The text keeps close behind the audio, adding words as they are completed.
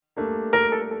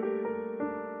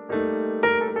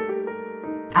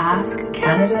Ask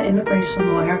Canada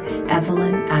Immigration Lawyer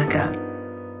Evelyn Aka.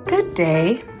 Good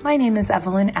day. My name is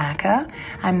Evelyn Aka.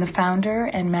 I'm the founder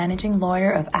and managing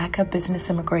lawyer of Aka Business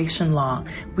Immigration Law.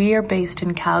 We are based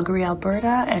in Calgary,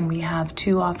 Alberta, and we have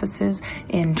 2 offices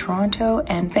in Toronto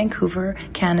and Vancouver,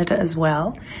 Canada as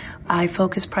well. I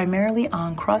focus primarily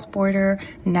on cross-border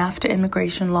NAFTA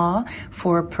immigration law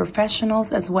for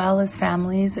professionals as well as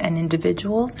families and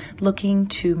individuals looking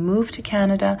to move to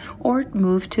Canada or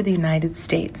move to the United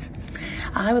States.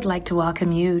 I would like to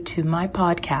welcome you to my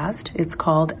podcast. It's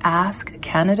called Ask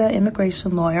Canada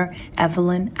Immigration Lawyer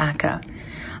Evelyn Aka.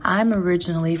 I'm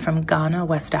originally from Ghana,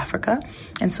 West Africa,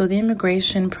 and so the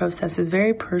immigration process is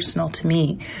very personal to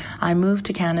me. I moved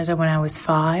to Canada when I was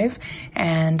 5,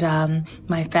 and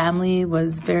my family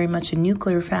was very much a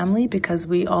nuclear family because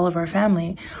all of our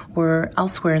family were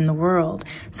elsewhere in the world.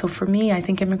 So for me, I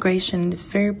think immigration is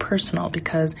very personal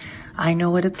because I know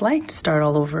what it's like to start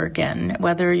all over again,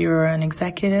 whether you're an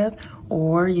executive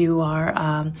or you are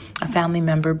a family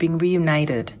member being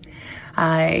reunited.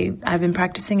 I've been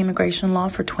practicing immigration law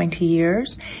for 20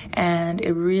 years, and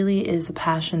it really is a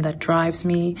passion that drives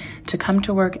me to come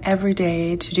to work every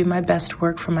day, to do my best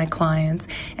work for my clients,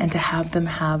 and to have them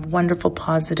have wonderful,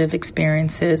 positive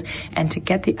experiences and to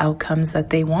get the outcomes that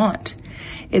they want.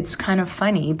 It's kind of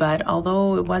funny, but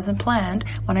although it wasn't planned,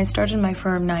 when I started my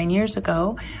firm 9 years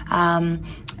ago,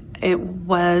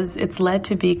 it's led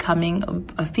to becoming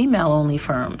a female-only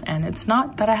firm. And it's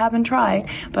not that I haven't tried,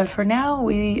 but for now,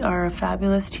 we are a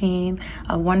fabulous team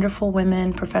of wonderful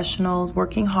women, professionals,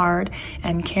 working hard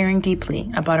and caring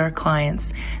deeply about our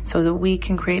clients so that we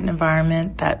can create an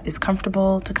environment that is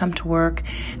comfortable to come to work,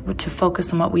 to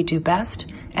focus on what we do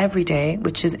best every day,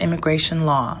 which is immigration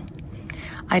law.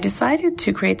 I decided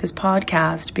to create this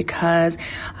podcast because,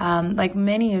 like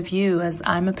many of you, as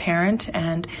I'm a parent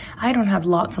and I don't have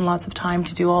lots and lots of time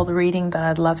to do all the reading that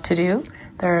I'd love to do.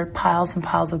 There are piles and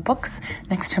piles of books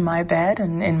next to my bed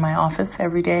and in my office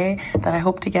every day that I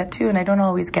hope to get to, and I don't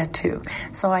always get to.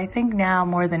 So I think now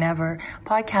more than ever,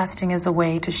 podcasting is a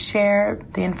way to share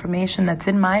the information that's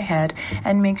in my head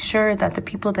and make sure that the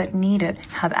people that need it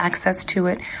have access to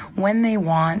it when they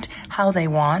want, how they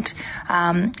want.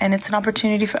 And it's an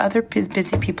opportunity for other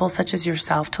busy people such as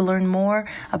yourself to learn more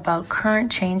about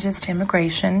current changes to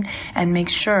immigration and make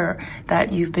sure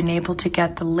that you've been able to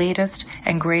get the latest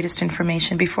and greatest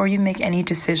information before you make any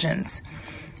decisions.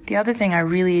 The other thing I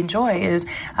really enjoy is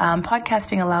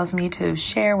podcasting allows me to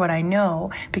share what I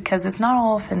know because it's not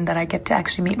often that I get to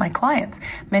actually meet my clients.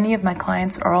 Many of my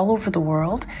clients are all over the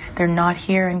world. They're not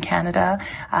here in Canada.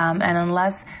 And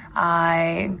unless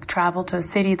I travel to a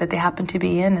city that they happen to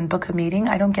be in and book a meeting,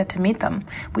 I don't get to meet them.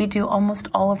 We do almost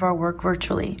all of our work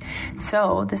virtually.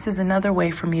 So this is another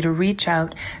way for me to reach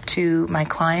out to my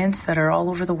clients that are all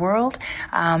over the world,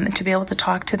 to be able to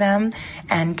talk to them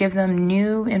and give them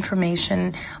new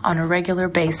information on a regular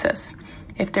basis.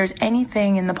 If there's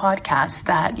anything in the podcast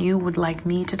that you would like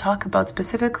me to talk about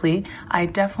specifically, I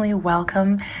definitely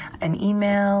welcome an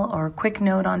email or a quick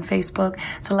note on Facebook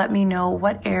to let me know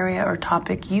what area or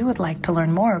topic you would like to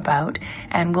learn more about,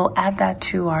 and we'll add that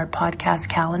to our podcast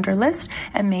calendar list,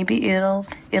 and maybe it'll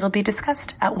be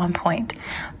discussed at one point.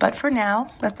 But for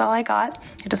now, that's all I got.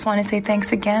 I just want to say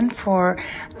thanks again for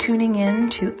tuning in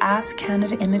to Ask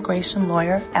Canada Immigration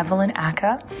Lawyer Evelyn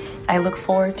Aka. I look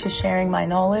forward to sharing my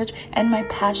knowledge and my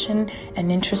passion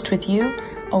and interest with you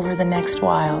over the next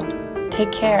while.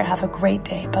 Take care. Have a great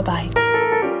day. Bye-bye.